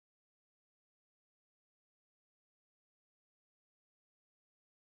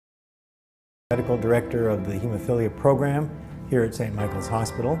Medical Director of the Hemophilia program here at St. Michael's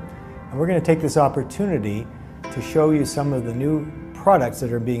Hospital. And we're going to take this opportunity to show you some of the new products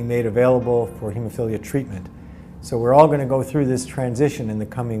that are being made available for hemophilia treatment. So we're all going to go through this transition in the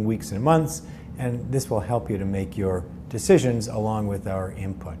coming weeks and months, and this will help you to make your decisions along with our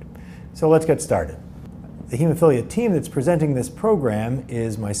input. So let's get started. The hemophilia team that's presenting this program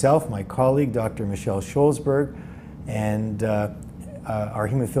is myself, my colleague, Dr. Michelle Scholzberg, and our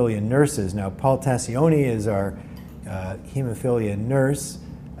hemophilia nurses. Now, Paul Tassioni is our hemophilia nurse,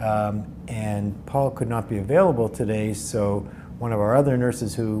 and Paul could not be available today, so one of our other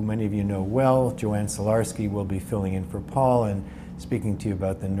nurses who many of you know well, Joanne Solarski, will be filling in for Paul and speaking to you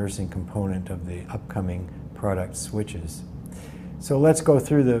about the nursing component of the upcoming product switches. So let's go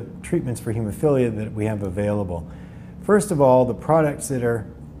through the treatments for hemophilia that we have available. First of all, the products that are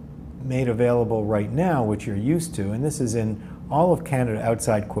made available right now, which you're used to, and this is in all of Canada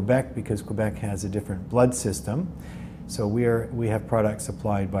outside Quebec because Quebec has a different blood system. So we have products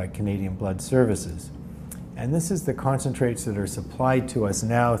supplied by Canadian Blood Services. And this is the concentrates that are supplied to us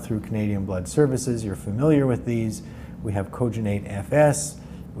now through Canadian Blood Services. You're familiar with these. We have Cogenate FS,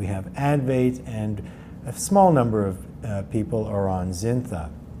 we have Advate, and a small number of people are on Zinta.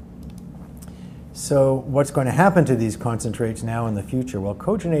 So what's going to happen to these concentrates now in the future? Well,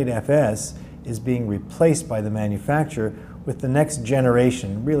 Cogenate FS is being replaced by the manufacturer with the next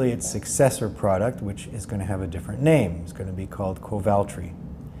generation, really its successor product, which is going to have a different name. It's going to be called Kovaltry.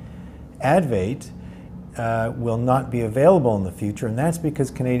 Advate will not be available in the future, and that's because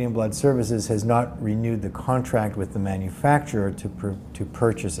Canadian Blood Services has not renewed the contract with the manufacturer to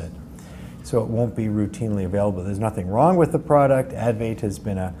purchase it. So it won't be routinely available. There's nothing wrong with the product. Advate has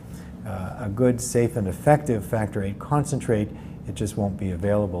been a good, safe, and effective factor VIII concentrate. It just won't be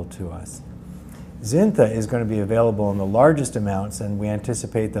available to us. Zinta is going to be available in the largest amounts, and we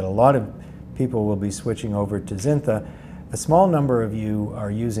anticipate that a lot of people will be switching over to Zinta. A small number of you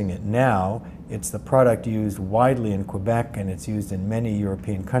are using it now. It's the product used widely in Quebec, and it's used in many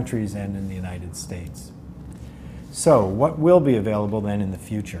European countries and in the United States. So what will be available then in the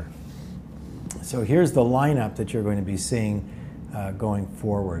future? So here's the lineup that you're going to be seeing going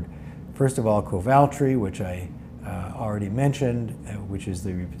forward. First of all, Kovaltry, which I already mentioned, which is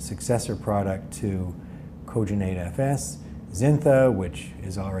the successor product to Cogenate FS, Zinta, which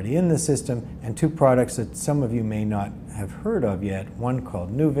is already in the system, and two products that some of you may not have heard of yet, one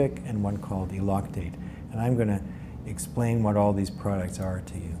called Nuvic and one called Eloctate. And I'm going to explain what all these products are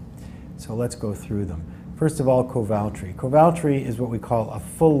to you. So let's go through them. First of all, Kovaltry. Kovaltry is what we call a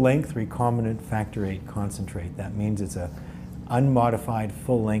full-length recombinant factor VIII concentrate. That means it's an unmodified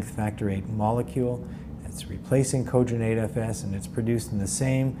full-length factor VIII molecule. It's replacing Cogenate FS, and it's produced in the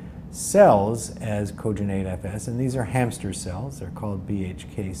same cells as Cogenate FS, and these are hamster cells. They're called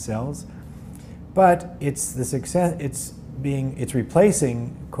BHK cells. But it's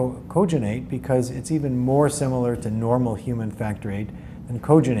replacing Cogenate because it's even more similar to normal human factor VIII than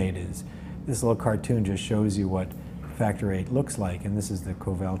Cogenate is. This little cartoon just shows you what factor VIII looks like, and this is the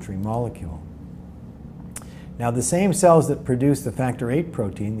Kovaltry molecule. Now, the same cells that produce the factor VIII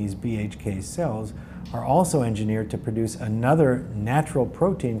protein, these BHK cells, are also engineered to produce another natural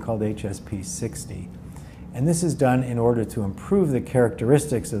protein called HSP60. And this is done in order to improve the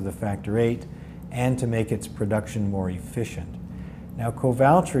characteristics of the factor VIII and to make its production more efficient. Now,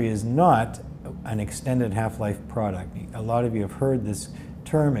 Kovaltry is not an extended half-life product. A lot of you have heard this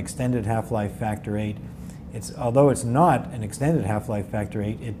term, extended half-life factor VIII. Although it's not an extended half-life factor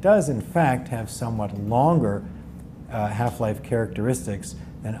VIII, it does in fact have somewhat longer half-life characteristics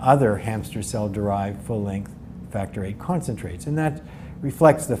than other hamster cell-derived full-length factor VIII concentrates. And that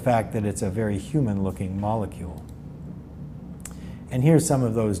reflects the fact that it's a very human-looking molecule. And here's some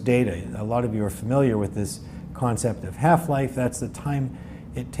of those data. A lot of you are familiar with this concept of half-life. That's the time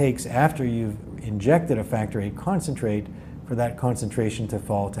it takes after you've injected a factor VIII concentrate for that concentration to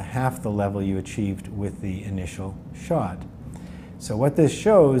fall to half the level you achieved with the initial shot. So what this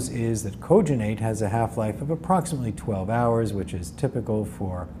shows is that Cogenate has a half-life of approximately 12 hours, which is typical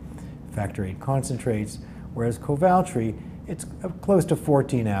for factor VIII concentrates, whereas Kovaltry, it's close to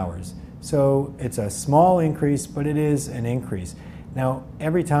 14 hours. So it's a small increase, but it is an increase. Now,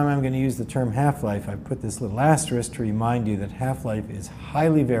 every time I'm going to use the term half-life, I put this little asterisk to remind you that half-life is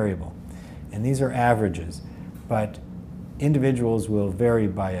highly variable, and these are averages. But individuals will vary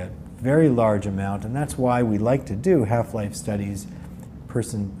by a very large amount, and that's why we like to do half-life studies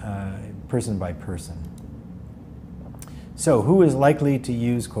person by person. So who is likely to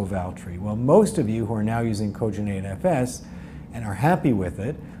use Kovaltry? Well, most of you who are now using Cogenate FS and are happy with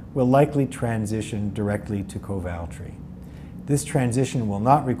it will likely transition directly to Kovaltry. This transition will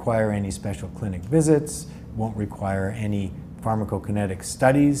not require any special clinic visits, won't require any pharmacokinetic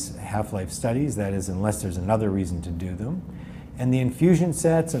studies, half-life studies, that is, unless there's another reason to do them. And the infusion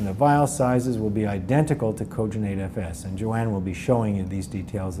sets and the vial sizes will be identical to Kogenate FS, and Joanne will be showing you these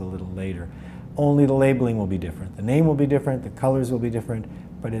details a little later. Only the labeling will be different. The name will be different, the colors will be different,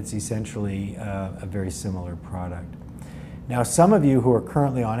 but it's essentially a very similar product. Now, some of you who are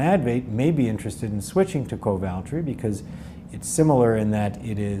currently on Advate may be interested in switching to Kovaltry because it's similar in that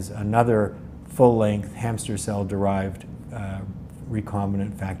it is another full-length hamster cell-derived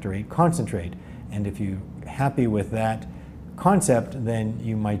recombinant factor VIII concentrate. And if you're happy with that concept, then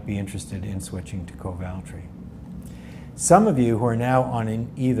you might be interested in switching to Kovaltry. Some of you who are now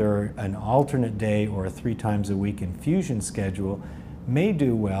on either an alternate day or a 3 times a week infusion schedule may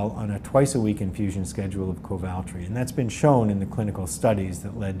do well on a twice-a-week infusion schedule of Kovaltry, and that's been shown in the clinical studies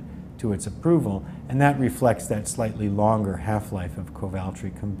that led to its approval, and that reflects that slightly longer half-life of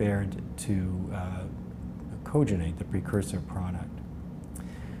Kovaltry compared to Kogenate, the precursor product.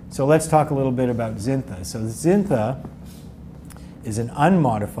 So let's talk a little bit about Xintha. So Xintha is an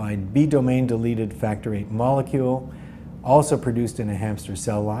unmodified B-domain deleted factor VIII molecule, also produced in a hamster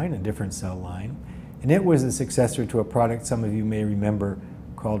cell line, a different cell line. And it was the successor to a product some of you may remember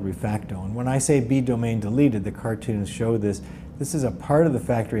called Refacto. And when I say B-domain deleted, the cartoons show this. This is a part of the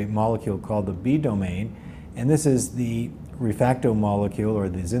factor VIII molecule called the B-domain, and this is the Refacto molecule or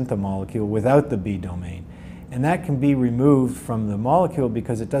the Xintha molecule without the B-domain. And that can be removed from the molecule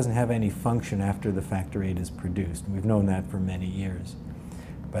because it doesn't have any function after the factor VIII is produced. We've known that for many years.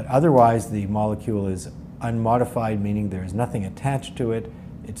 But otherwise, the molecule is unmodified, meaning there is nothing attached to it.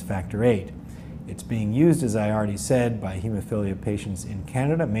 It's factor VIII. It's being used, as I already said, by hemophilia patients in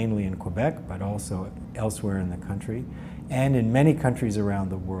Canada, mainly in Quebec, but also elsewhere in the country, and in many countries around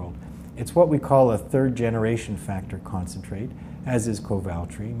the world. It's what we call a third-generation factor concentrate, as is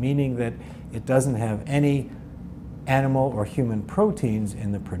Kovaltry, meaning that it doesn't have any animal or human proteins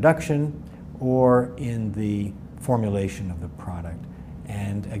in the production or in the formulation of the product.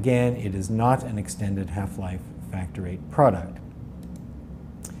 And again, it is not an extended half-life factor VIII product.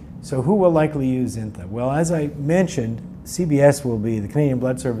 So who will likely use Xintha? Well, as I mentioned, CBS will be, the Canadian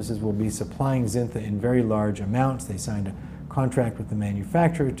Blood Services will be supplying Xintha in very large amounts. They signed a contract with the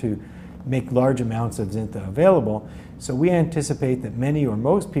manufacturer to make large amounts of Xintha available. So we anticipate that many or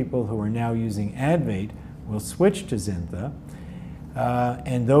most people who are now using Advate will switch to Xintha.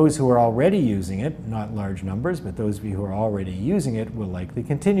 And those who are already using it, not large numbers, but those of you who are already using it will likely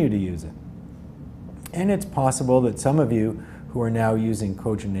continue to use it. And it's possible that some of you who are now using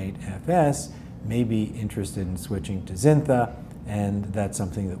Kogenate FS may be interested in switching to Xintha, and that's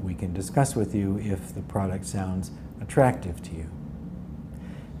something that we can discuss with you if the product sounds attractive to you.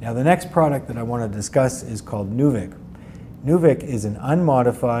 Now, the next product that I want to discuss is called Nuvik. Nuvik is an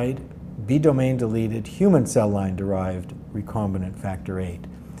unmodified, B-domain deleted, human cell line derived recombinant factor VIII.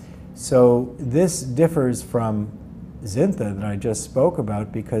 So this differs from Xintha that I just spoke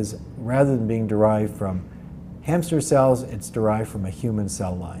about because rather than being derived from hamster cells, it's derived from a human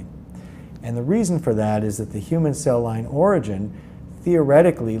cell line. And the reason for that is that the human cell line origin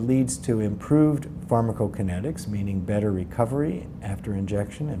theoretically leads to improved pharmacokinetics, meaning better recovery after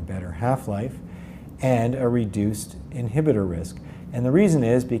injection and better half-life, and a reduced inhibitor risk. And the reason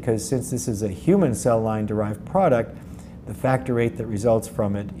is because since this is a human cell line derived product, the factor VIII that results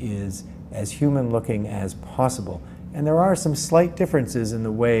from it is as human looking as possible. And there are some slight differences in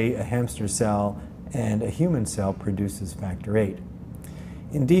the way a hamster cell and a human cell produces factor VIII.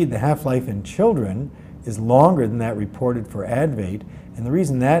 Indeed, the half-life in children is longer than that reported for Advate, and the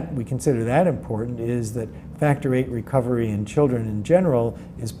reason that we consider that important is that factor VIII recovery in children in general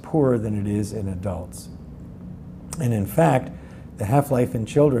is poorer than it is in adults. And in fact, the half-life in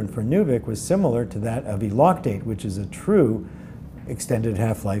children for Nuvik was similar to that of Eloctate, which is a true extended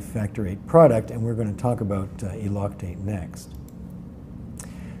half-life factor VIII product, and we're going to talk about Eloctate next.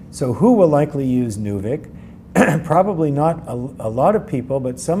 So who will likely use Nuvik? Probably not a lot of people,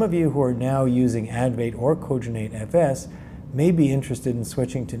 but some of you who are now using Advate or Kogenate FS may be interested in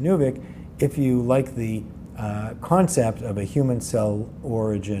switching to Nuvik if you like the concept of a human cell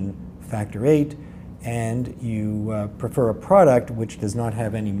origin factor VIII and you prefer a product which does not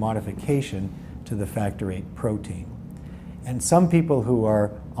have any modification to the factor VIII protein. And some people who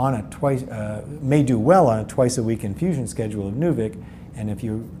are on a may do well on a twice-a-week infusion schedule of Nuvik, and if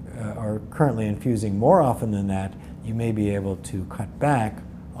you are currently infusing more often than that, you may be able to cut back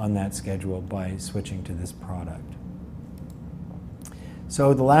on that schedule by switching to this product.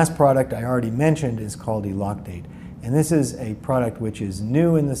 So the last product I already mentioned is called Eloctate, and this is a product which is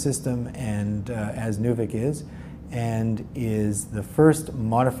new in the system, and as Nuvik is, and is the first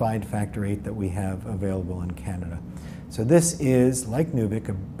modified factor VIII that we have available in Canada. So this is, like Nubic,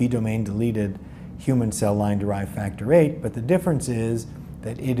 a B-domain deleted human cell line derived factor VIII, but the difference is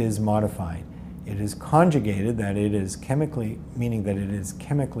that it is modified. It is conjugated, that it is chemically, meaning that it is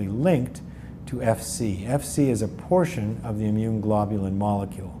chemically linked to FC. FC is a portion of the immune globulin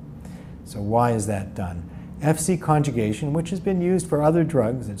molecule. So why is that done? FC conjugation, which has been used for other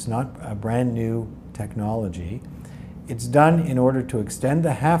drugs, it's not a brand new technology, it's done in order to extend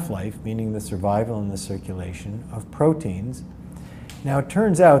the half-life, meaning the survival and the circulation of proteins. Now it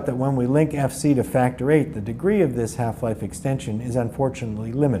turns out that when we link FC to factor VIII, the degree of this half-life extension is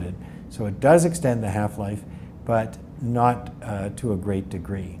unfortunately limited. So it does extend the half-life, but not to a great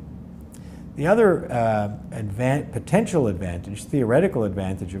degree. The other potential advantage, theoretical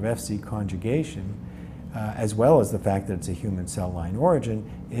advantage of FC conjugation, as well as the fact that it's a human cell line origin,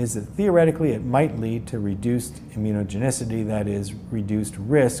 is that theoretically it might lead to reduced immunogenicity, that is, reduced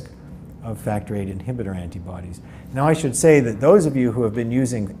risk of factor VIII inhibitor antibodies. Now I should say that those of you who have been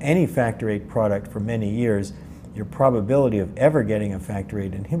using any factor VIII product for many years, your probability of ever getting a factor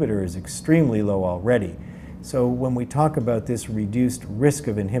VIII inhibitor is extremely low already. So when we talk about this reduced risk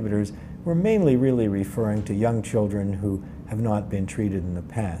of inhibitors, we're mainly really referring to young children who have not been treated in the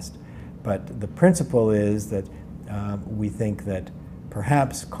past. But the principle is that we think that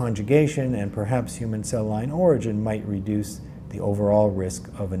perhaps conjugation and perhaps human cell line origin might reduce the overall risk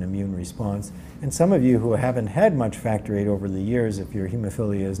of an immune response. And some of you who haven't had much factor VIII over the years, if your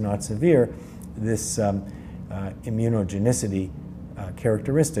hemophilia is not severe, this immunogenicity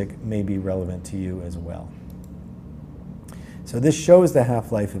characteristic may be relevant to you as well. So this shows the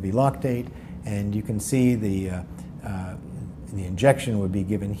half-life of Eloctate, and you can see the injection would be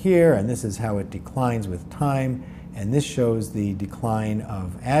given here, and this is how it declines with time. And this shows the decline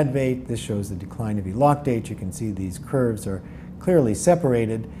of Advate. This shows the decline of Eloctate. You can see these curves are clearly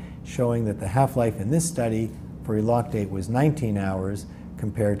separated, showing that the half-life in this study for Eloctate was 19 hours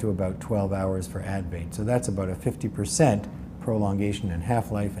compared to about 12 hours for Advate. So that's about a 50% prolongation in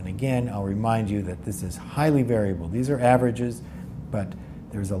half-life. And again, I'll remind you that this is highly variable. These are averages, but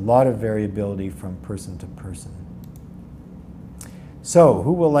there's a lot of variability from person to person. So,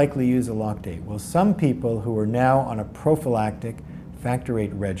 who will likely use Eloctate? Well, some people who are now on a prophylactic factor VIII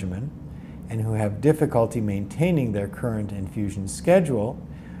regimen and who have difficulty maintaining their current infusion schedule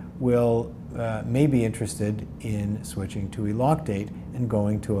may be interested in switching to Eloctate and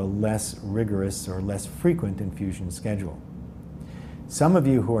going to a less rigorous or less frequent infusion schedule. Some of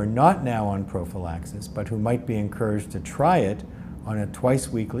you who are not now on prophylaxis, but who might be encouraged to try it on a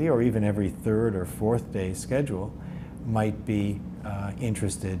twice-weekly or even every third or fourth day schedule, might be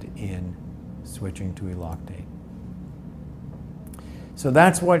interested in switching to Eloctate. So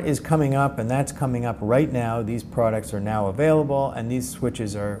that's what is coming up, and that's coming up right now. These products are now available, and these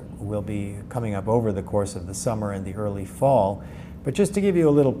switches will be coming up over the course of the summer and the early fall. But just to give you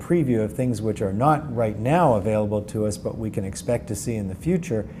a little preview of things which are not right now available to us, but we can expect to see in the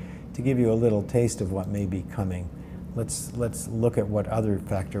future, to give you a little taste of what may be coming. Let's look at what other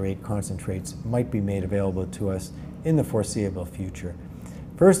factor VIII concentrates might be made available to us in the foreseeable future.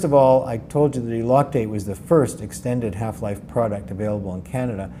 First of all, I told you that Eloctate was the first extended half-life product available in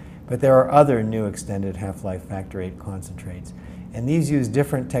Canada, but there are other new extended half-life factor VIII concentrates. And these use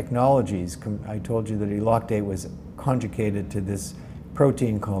different technologies. I told you that Eloctate was conjugated to this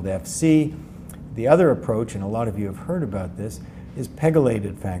protein called FC. The other approach, and a lot of you have heard about this, is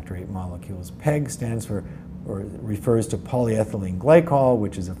pegylated factor VIII molecules. PEG stands for, or refers to polyethylene glycol,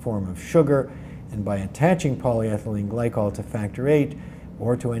 which is a form of sugar. And by attaching polyethylene glycol to factor VIII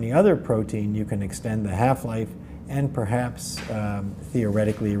or to any other protein, you can extend the half-life and perhaps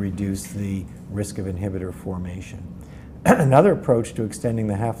theoretically reduce the risk of inhibitor formation. Another approach to extending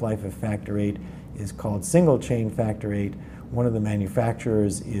the half-life of factor VIII is called single-chain factor VIII. One of the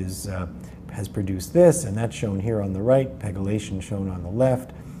manufacturers has produced this, and that's shown here on the right, pegylation shown on the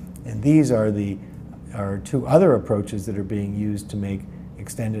left. And these are two other approaches that are being used to make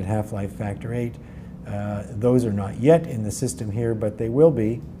extended half-life factor VIII. Those are not yet in the system here, but they will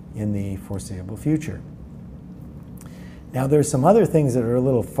be in the foreseeable future. Now there's some other things that are a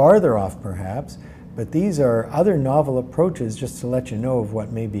little farther off perhaps, but these are other novel approaches just to let you know of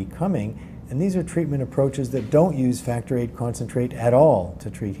what may be coming, and these are treatment approaches that don't use factor VIII concentrate at all to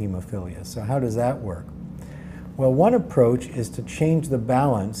treat hemophilia. So how does that work? Well, one approach is to change the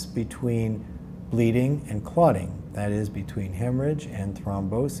balance between bleeding and clotting, that is, between hemorrhage and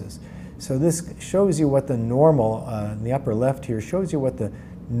thrombosis. So this shows you what the normal, in the upper left here, shows you what the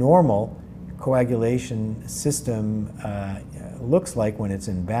normal coagulation system looks like when it's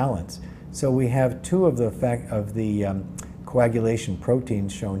in balance. So we have two of the coagulation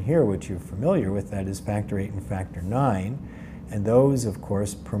proteins shown here, which you're familiar with, that is factor VIII and factor IX, and those, of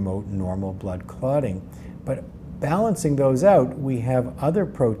course, promote normal blood clotting. But balancing those out, we have other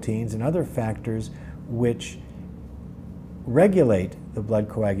proteins and other factors which regulate the blood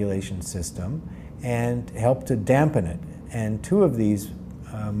coagulation system and help to dampen it. And two of these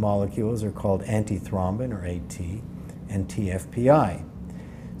molecules are called antithrombin, or AT, and TFPI.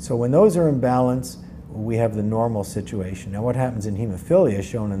 So when those are in balance, we have the normal situation. Now what happens in hemophilia,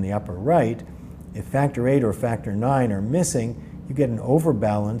 shown in the upper right, if factor VIII or factor IX are missing, you get an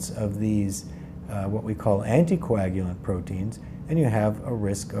overbalance of these what we call anticoagulant proteins, and you have a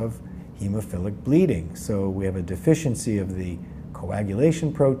risk of hemophilic bleeding. So we have a deficiency of the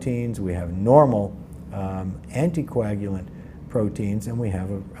coagulation proteins, we have normal anticoagulant proteins, and we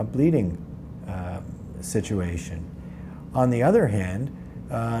have a bleeding situation. On the other hand,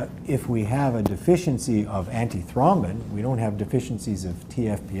 if we have a deficiency of antithrombin, we don't have deficiencies of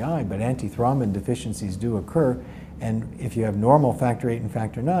TFPI, but antithrombin deficiencies do occur, and if you have normal factor VIII and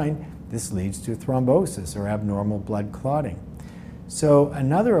factor IX, this leads to thrombosis or abnormal blood clotting. So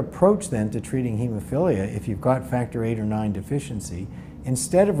another approach then to treating hemophilia, if you've got factor VIII or IX deficiency,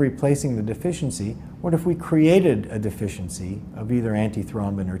 instead of replacing the deficiency, what if we created a deficiency of either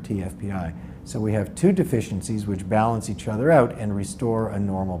antithrombin or TFPI? So we have two deficiencies which balance each other out and restore a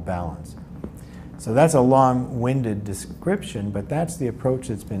normal balance. So that's a long-winded description, but that's the approach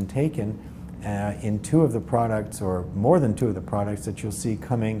that's been taken in two of the products, or more than two of the products, that you'll see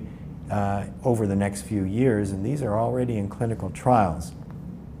coming over the next few years, and these are already in clinical trials.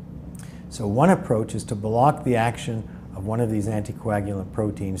 So one approach is to block the action of one of these anticoagulant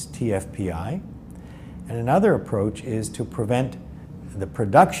proteins, TFPI, and another approach is to prevent the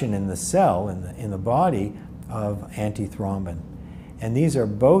production in the cell, in the body, of antithrombin. And these are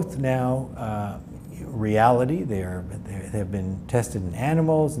both now reality. They have been tested in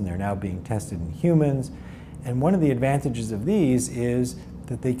animals, and they're now being tested in humans. And one of the advantages of these is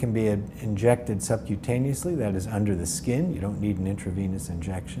that they can be injected subcutaneously, that is under the skin. You don't need an intravenous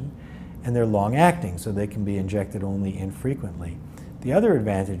injection. And they're long-acting, so they can be injected only infrequently. The other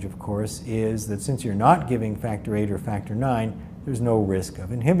advantage, of course, is that since you're not giving factor VIII or factor IX, there's no risk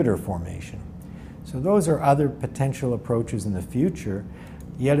of inhibitor formation. So those are other potential approaches in the future.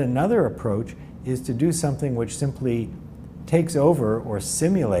 Yet another approach is to do something which simply takes over or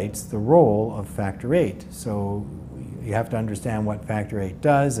simulates the role of factor VIII. So you have to understand what factor VIII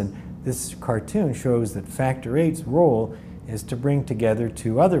does, and this cartoon shows that factor VIII's role is to bring together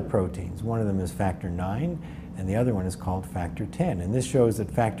two other proteins. One of them is factor IX, and the other one is called factor X. And this shows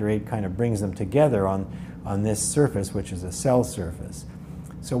that factor VIII kind of brings them together on this surface, which is a cell surface.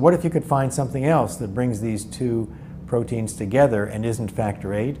 So what if you could find something else that brings these two proteins together and isn't factor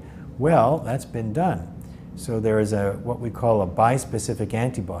VIII? Well, that's been done. So there is what we call a bispecific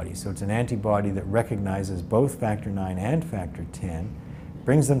antibody. So it's an antibody that recognizes both factor IX and factor X,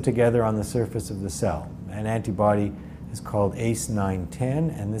 brings them together on the surface of the cell. An antibody is called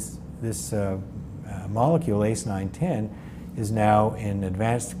ACE910, and this molecule, ACE910, is now in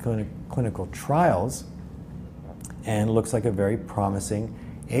advanced clinical trials and looks like a very promising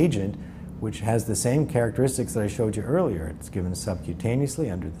agent, which has the same characteristics that I showed you earlier. It's given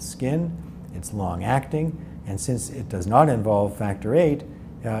subcutaneously under the skin, it's long-acting, and since it does not involve factor VIII,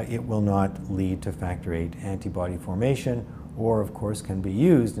 it will not lead to factor VIII antibody formation, or of course can be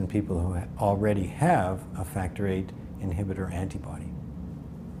used in people who already have a factor VIII inhibitor antibody.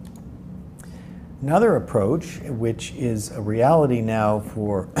 Another approach, which is a reality now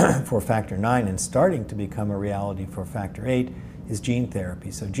for factor IX and starting to become a reality for factor VIII, is gene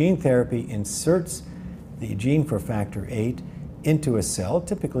therapy. So gene therapy inserts the gene for factor VIII into a cell,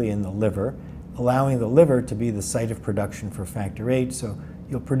 typically in the liver, allowing the liver to be the site of production for factor VIII. So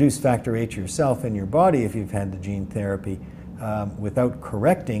you'll produce factor VIII yourself in your body if you've had the gene therapy without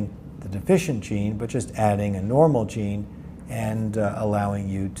correcting the deficient gene, but just adding a normal gene and allowing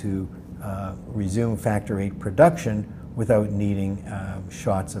you to resume factor VIII production without needing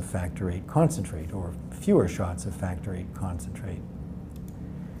shots of factor VIII concentrate, or fewer shots of factor VIII concentrate.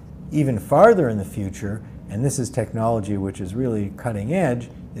 Even farther in the future, and this is technology which is really cutting edge,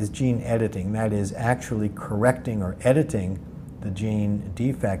 is gene editing. That is actually correcting or editing the gene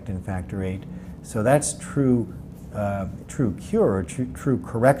defect in factor VIII. So that's true cure, or true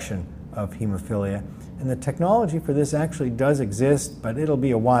correction of hemophilia. And the technology for this actually does exist, but it'll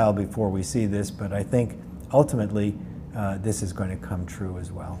be a while before we see this, but I think ultimately this is going to come true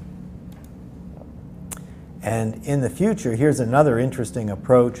as well. And in the future, here's another interesting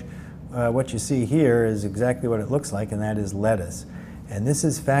approach. What you see here is exactly what it looks like, and that is lettuce. And this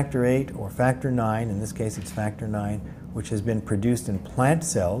is factor VIII or factor IX, in this case it's factor IX, which has been produced in plant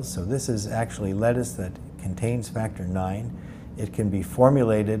cells. So this is actually lettuce that contains factor IX. It can be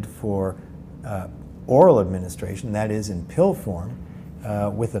formulated for oral administration, that is in pill form,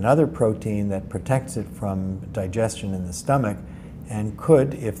 with another protein that protects it from digestion in the stomach, and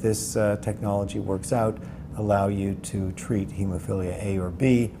could, if this technology works out, allow you to treat hemophilia A or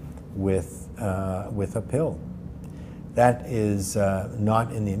B with a pill. That is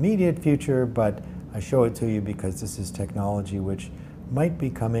not in the immediate future, but I show it to you because this is technology which might be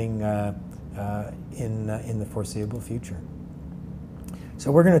coming in the foreseeable future.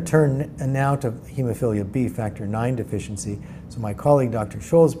 So we're going to turn now to hemophilia B, factor IX deficiency. So my colleague, Dr.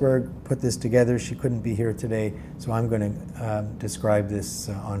 Scholzberg, put this together. She couldn't be here today, so I'm going to describe this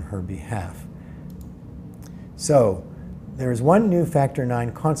on her behalf. So there is one new factor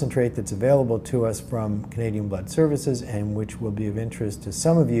IX concentrate that's available to us from Canadian Blood Services, and which will be of interest to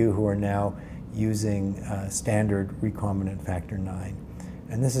some of you who are now using standard recombinant factor IX.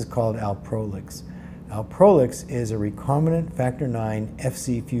 And this is called Alprolix. Alprolix is a recombinant factor IX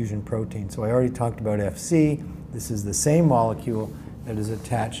Fc fusion protein. So I already talked about Fc. This is the same molecule that is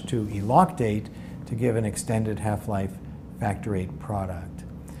attached to eloctate to give an extended half-life factor VIII product.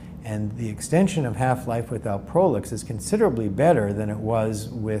 And the extension of half-life with Alprolix is considerably better than it was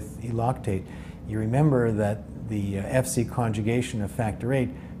with eloctate. You remember that the Fc conjugation of factor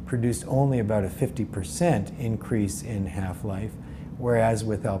VIII produced only about a 50% increase in half-life, whereas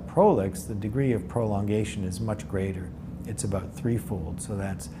with Alprolix, the degree of prolongation is much greater. It's about threefold, so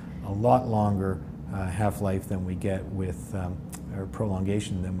that's a lot longer half-life than we get with, or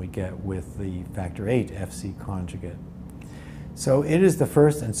prolongation than we get with the factor VIII Fc conjugate. So it is the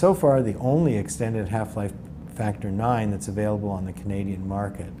first, and so far the only, extended half-life factor IX that's available on the Canadian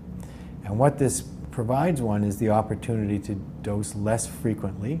market. And what this provides one is the opportunity to dose less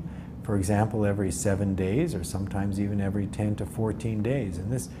frequently, for example, every 7 days, or sometimes even every 10 to 14 days.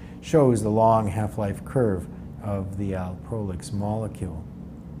 And this shows the long half-life curve of the Alprolix molecule.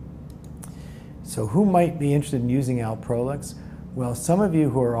 So who might be interested in using Alprolix? Well, some of you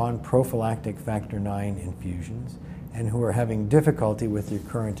who are on prophylactic factor IX infusions and who are having difficulty with your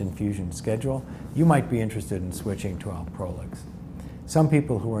current infusion schedule, you might be interested in switching to Alprolix. Some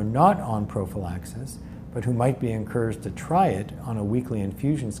people who are not on prophylaxis, but who might be encouraged to try it on a weekly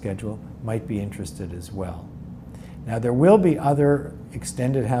infusion schedule, might be interested as well. Now, there will be other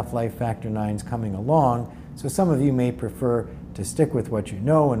extended half-life factor IXs coming along, so some of you may prefer to stick with what you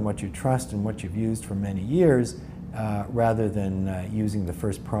know and what you trust and what you've used for many years, rather than using the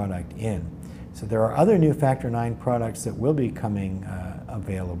first product in. So there are other new factor IX products that will be coming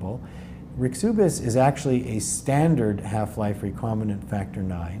available. Rixubis is actually a standard half-life recombinant factor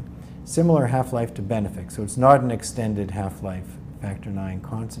IX, similar half-life to Benefix, so it's not an extended half-life factor IX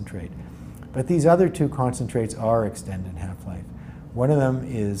concentrate. But these other two concentrates are extended half-life. One of them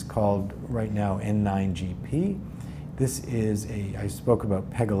is called right now N9GP. This is I spoke about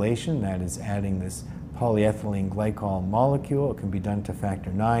pegylation, that is adding this polyethylene glycol molecule. It can be done to factor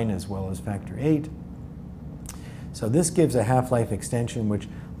IX as well as factor VIII. So this gives a half-life extension which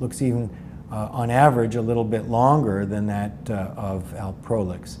looks even, on average, a little bit longer than that of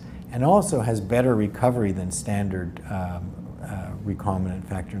Alprolix, and also has better recovery than standard recombinant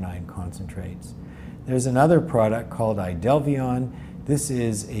factor IX concentrates. There's another product called Idelvion. This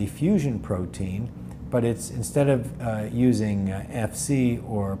is a fusion protein, but it's, instead of using Fc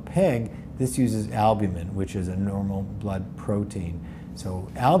or PEG, this uses albumin, which is a normal blood protein. So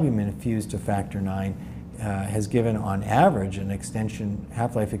albumin fused to factor IX has given, on average, an extension,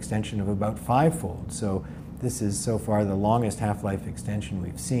 half-life extension of about 5-fold. So this is so far the longest half-life extension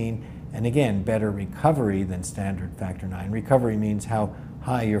we've seen, and again, better recovery than standard factor IX. Recovery means how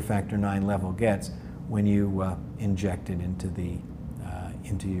high your factor IX level gets when you inject it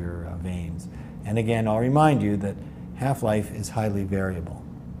into your veins. And again, I'll remind you that half-life is highly variable.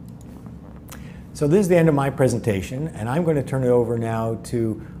 So this is the end of my presentation, and I'm going to turn it over now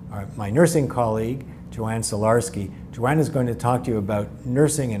to my nursing colleague, Joanne Solarski. Joanne is going to talk to you about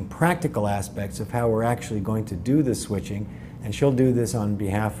nursing and practical aspects of how we're actually going to do the switching, and she'll do this on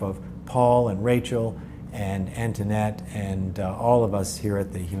behalf of Paul and Rachel and Antoinette and all of us here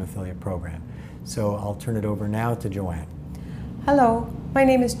at the Hemophilia program. So I'll turn it over now to Joanne. Hello, my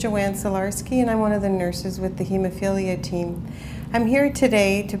name is Joanne Solarski, and I'm one of the nurses with the Hemophilia team. I'm here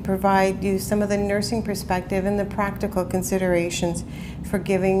today to provide you some of the nursing perspective and the practical considerations for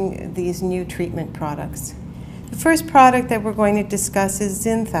giving these new treatment products. The first product that we're going to discuss is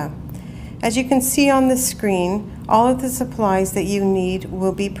Zinta. As you can see on the screen, all of the supplies that you need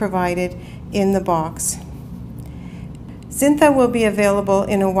will be provided in the box. Zintha will be available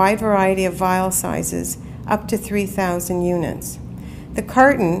in a wide variety of vial sizes, up to 3,000 units. The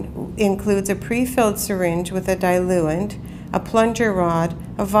carton includes a pre-filled syringe with a diluent, a plunger rod,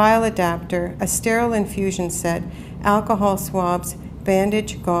 a vial adapter, a sterile infusion set, alcohol swabs,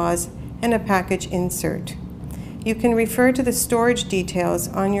 bandage, gauze, and a package insert. You can refer to the storage details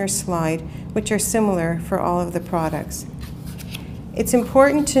on your slide, which are similar for all of the products. It's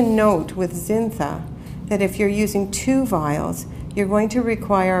important to note with Zintha that if you're using 2 vials, you're going to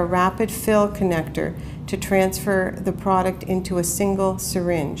require a rapid fill connector to transfer the product into a single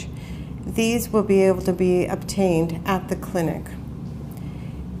syringe. These will be able to be obtained at the clinic.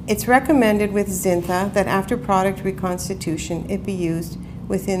 It's recommended with Zintha that after product reconstitution, it be used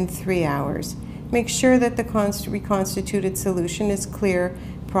within 3 hours. Make sure that the reconstituted solution is clear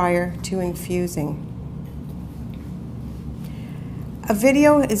prior to infusing. A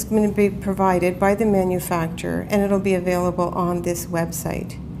video is going to be provided by the manufacturer, and it'll be available on this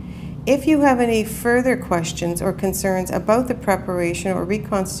website. If you have any further questions or concerns about the preparation or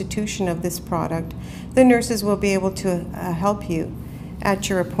reconstitution of this product, the nurses will be able to help you at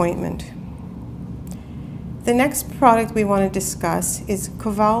your appointment. The next product we want to discuss is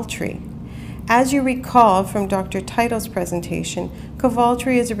Kovaltry. As you recall from Dr. Teitel's presentation,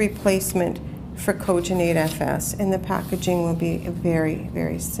 Kovaltry is a replacement for Kogenate FS, and the packaging will be very,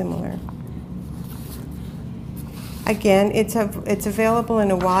 very similar. Again, it's available in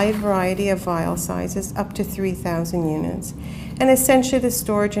a wide variety of vial sizes, up to 3,000 units, and essentially the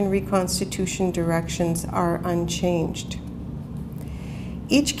storage and reconstitution directions are unchanged.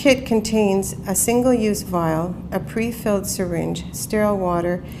 Each kit contains a single-use vial, a pre-filled syringe, sterile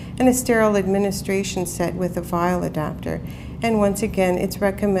water, and a sterile administration set with a vial adapter. And once again, it's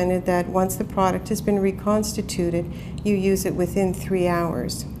recommended that once the product has been reconstituted, you use it within 3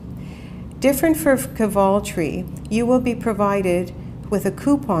 hours. Different for Kovaltry, you will be provided with a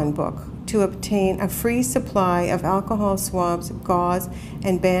coupon book to obtain a free supply of alcohol swabs, gauze,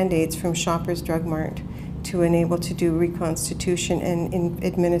 and Band-Aids from Shoppers Drug Mart to enable to do reconstitution and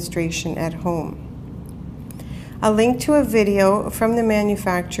administration at home. A link to a video from the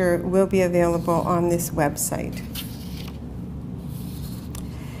manufacturer will be available on this website.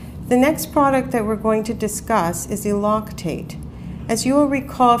 The next product that we're going to discuss is Eloctate. As you will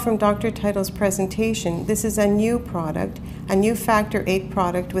recall from Dr. Teitel's presentation, this is a new product, a new Factor VIII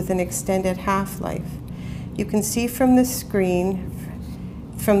product with an extended half-life. You can see from the screen,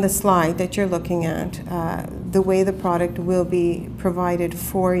 from the slide that you're looking at, the way the product will be provided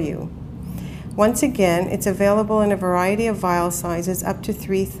for you. Once again, it's available in a variety of vial sizes, up to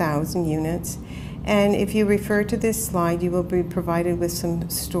 3,000 units. And if you refer to this slide, you will be provided with some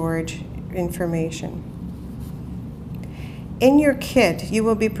storage information. In your kit, you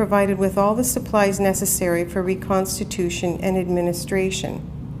will be provided with all the supplies necessary for reconstitution and administration.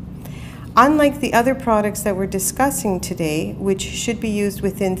 Unlike the other products that we're discussing today, which should be used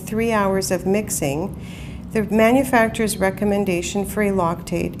within 3 hours of mixing, the manufacturer's recommendation for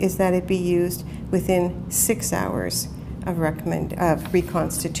Eloctate is that it be used within 6 hours of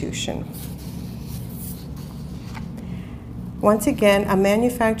reconstitution. Once again, a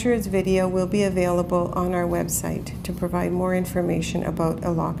manufacturer's video will be available on our website to provide more information about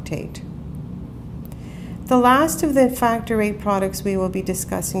Eloctate. The last of the Factor VIII products we will be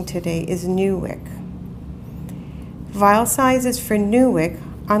discussing today is Newick. Vial sizes for Newick,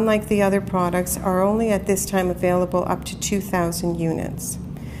 unlike the other products, are only at this time available up to 2,000 units.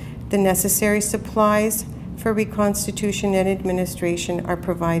 The necessary supplies for reconstitution and administration are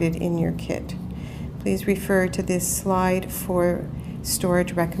provided in your kit. Please refer to this slide for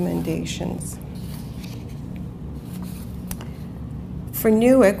storage recommendations. For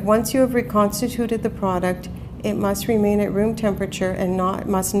Newick, once you have reconstituted the product, it must remain at room temperature and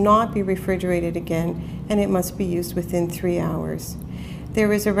must not be refrigerated again, and it must be used within 3 hours.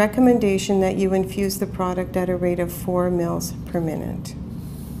 There is a recommendation that you infuse the product at a rate of 4 mL per minute.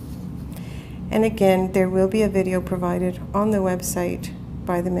 And again, there will be a video provided on the website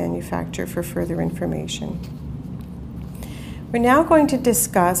by the manufacturer for further information. We're now going to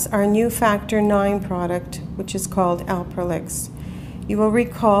discuss our new Factor IX product, which is called Alprolix. You will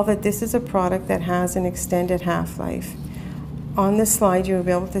recall that this is a product that has an extended half-life. On this slide, you will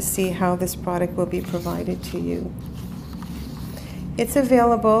be able to see how this product will be provided to you. It's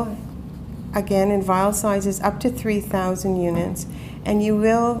available, again, in vial sizes up to 3,000 units, and you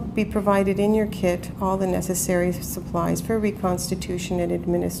will be provided in your kit all the necessary supplies for reconstitution and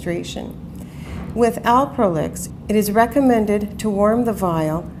administration. With Alprolix, it is recommended to warm the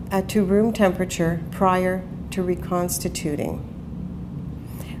vial to room temperature prior to reconstituting.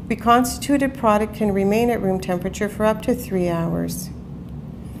 Reconstituted product can remain at room temperature for up to 3 hours.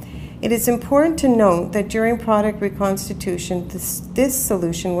 It is important to note that during product reconstitution, this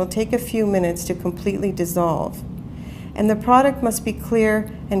solution will take a few minutes to completely dissolve, and the product must be clear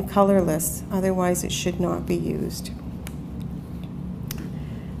and colorless, otherwise it should not be used.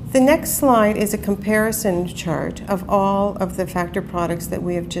 The next slide is a comparison chart of all of the factor products that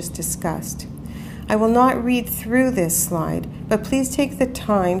we have just discussed. I will not read through this slide, but please take the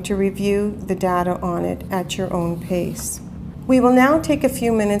time to review the data on it at your own pace. We will now take a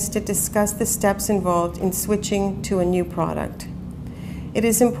few minutes to discuss the steps involved in switching to a new product. It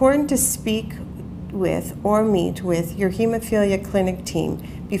is important to speak with or meet with your hemophilia clinic team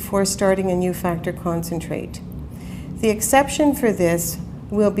before starting a new factor concentrate. The exception for this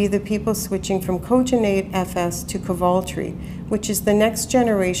will be the people switching from Cogenate FS to Kovaltry, which is the next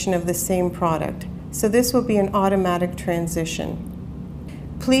generation of the same product. So this will be an automatic transition.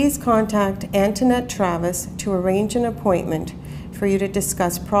 Please contact Antoinette Travis to arrange an appointment for you to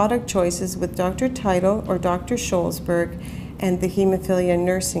discuss product choices with Dr. Teitel or Dr. Scholzberg and the hemophilia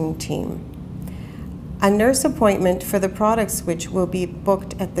nursing team. A nurse appointment for the product switch will be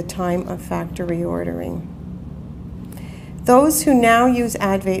booked at the time of factory ordering. Those who now use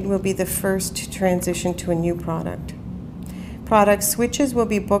Advate will be the first to transition to a new product. Product switches will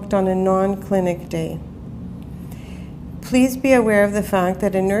be booked on a non-clinic day. Please be aware of the fact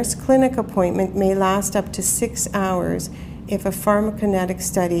that a nurse clinic appointment may last up to 6 hours if a pharmacokinetic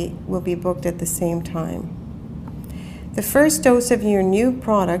study will be booked at the same time. The first dose of your new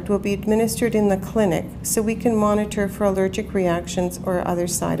product will be administered in the clinic so we can monitor for allergic reactions or other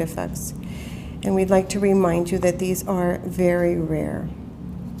side effects. And we'd like to remind you that these are very rare.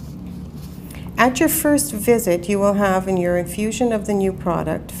 At your first visit, you will have in your infusion of the new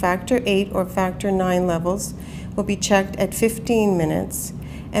product, factor 8 or factor 9 levels will be checked at 15 minutes,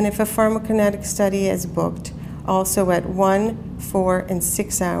 and if a pharmacokinetic study is booked, also at 1, 4, and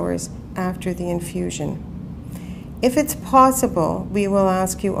 6 hours after the infusion. If it's possible, we will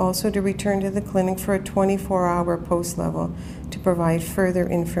ask you also to return to the clinic for a 24-hour post-level to provide further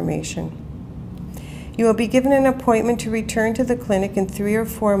information. You will be given an appointment to return to the clinic in 3 or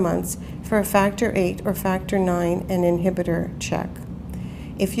 4 months for a factor 8 or factor 9 and inhibitor check.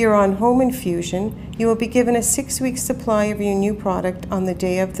 If you're on home infusion, you will be given a 6-week supply of your new product on the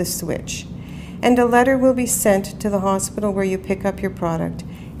day of the switch, and a letter will be sent to the hospital where you pick up your product,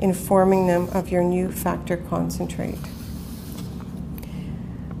 informing them of your new factor concentrate.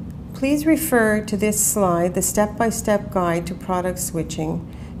 Please refer to this slide, the step-by-step guide to product switching,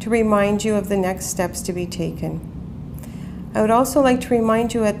 to remind you of the next steps to be taken. I would also like to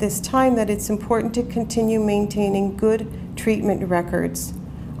remind you at this time that it's important to continue maintaining good treatment records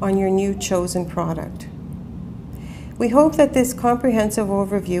on your new chosen product. We hope that this comprehensive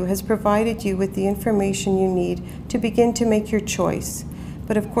overview has provided you with the information you need to begin to make your choice.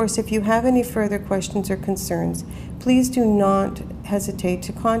 But of course, if you have any further questions or concerns, please do not hesitate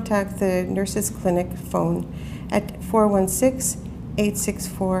to contact the Nurses Clinic phone at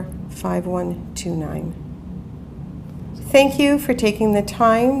 416-864-5129. Thank you for taking the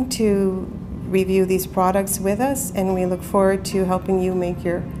time to review these products with us, and we look forward to helping you make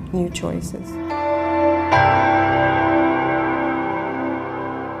your new choices.